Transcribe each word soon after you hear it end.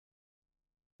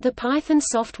The Python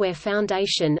Software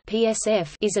Foundation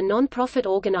 (PSF) is a non-profit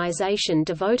organization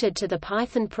devoted to the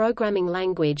Python programming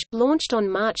language, launched on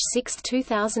March 6,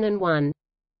 2001.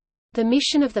 The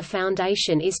mission of the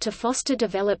foundation is to foster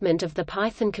development of the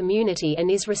Python community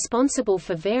and is responsible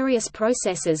for various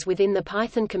processes within the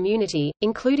Python community,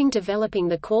 including developing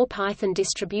the core Python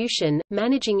distribution,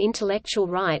 managing intellectual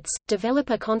rights,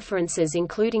 developer conferences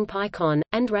including PyCon,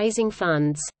 and raising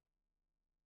funds.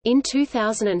 In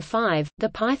 2005, the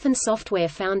Python Software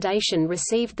Foundation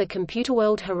received the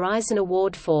Computerworld Horizon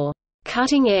Award for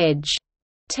cutting-edge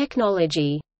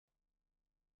technology.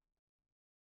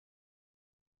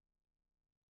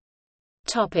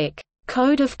 Topic: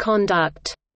 Code of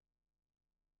Conduct.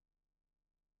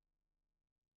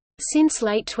 Since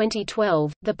late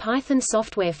 2012, the Python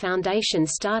Software Foundation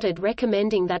started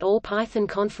recommending that all Python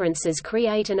conferences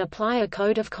create and apply a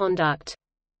code of conduct.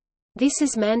 This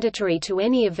is mandatory to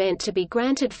any event to be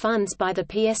granted funds by the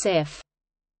PSF.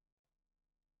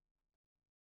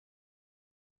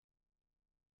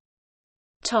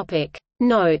 Topic: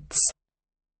 Notes.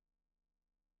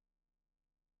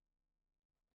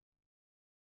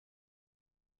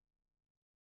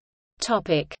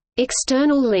 Topic: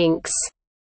 External links.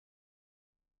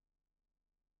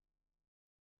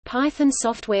 Python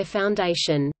Software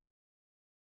Foundation